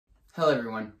Hello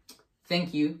everyone.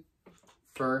 Thank you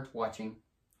for watching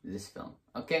this film.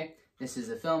 Okay? This is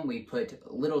a film we put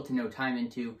little to no time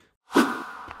into.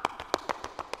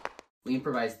 We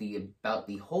improvised about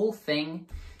the whole thing,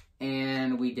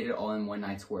 and we did it all in one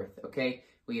night's worth. Okay?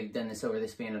 We have done this over the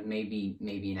span of maybe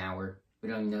an hour. We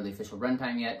don't even know the official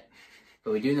runtime yet,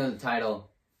 but we do know the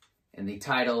title, and the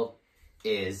title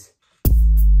is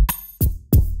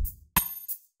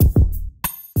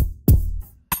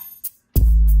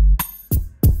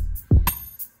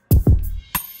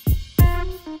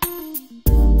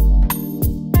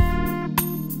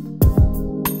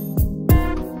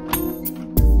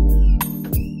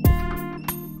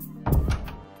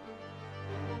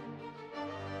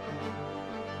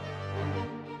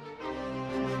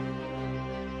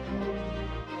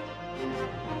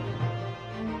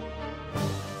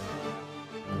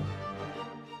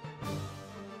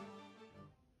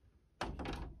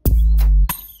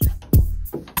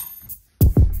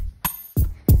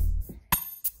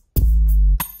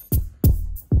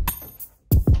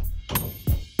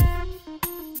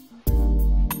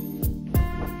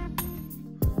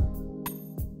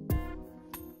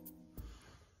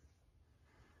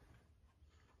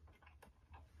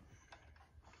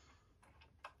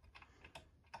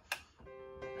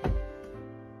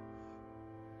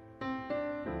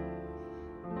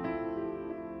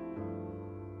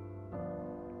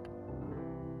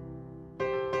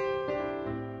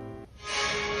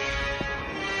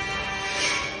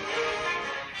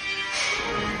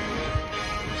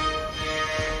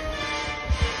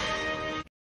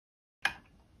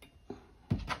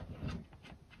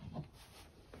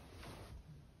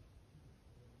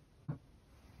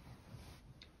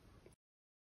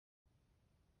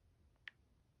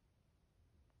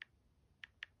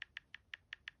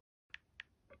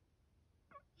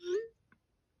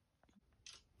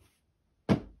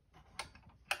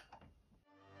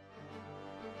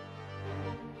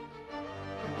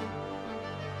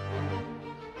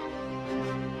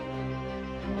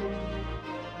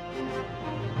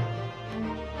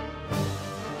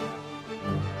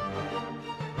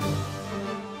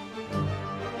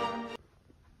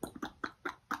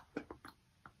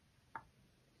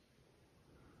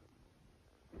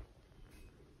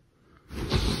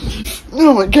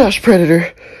Oh my gosh,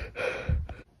 Predator.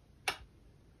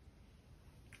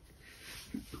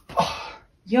 Oh,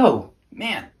 yo,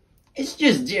 man, it's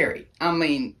just Jerry. I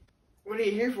mean, What are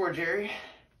you here for, Jerry?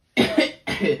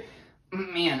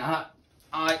 man, I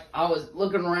was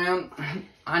looking around.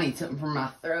 I need something for my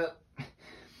throat.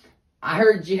 I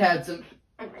heard you had some.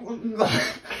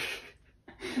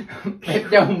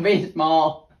 Don't be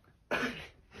small. I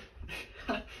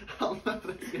don't know if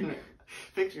that's gonna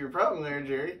fix your problem there,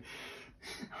 Jerry.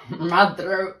 My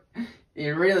throat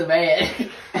is really bad.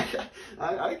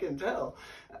 I can tell.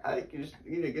 I can just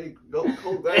get a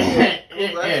cold glass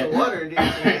of water and get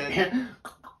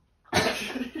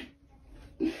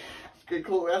a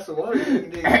cold glass of water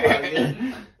and you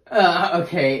can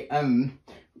Okay,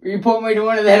 you point me to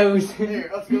one of those.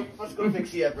 Here, let's go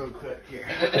fix you up real quick. Here,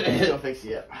 let's go fix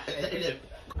you up.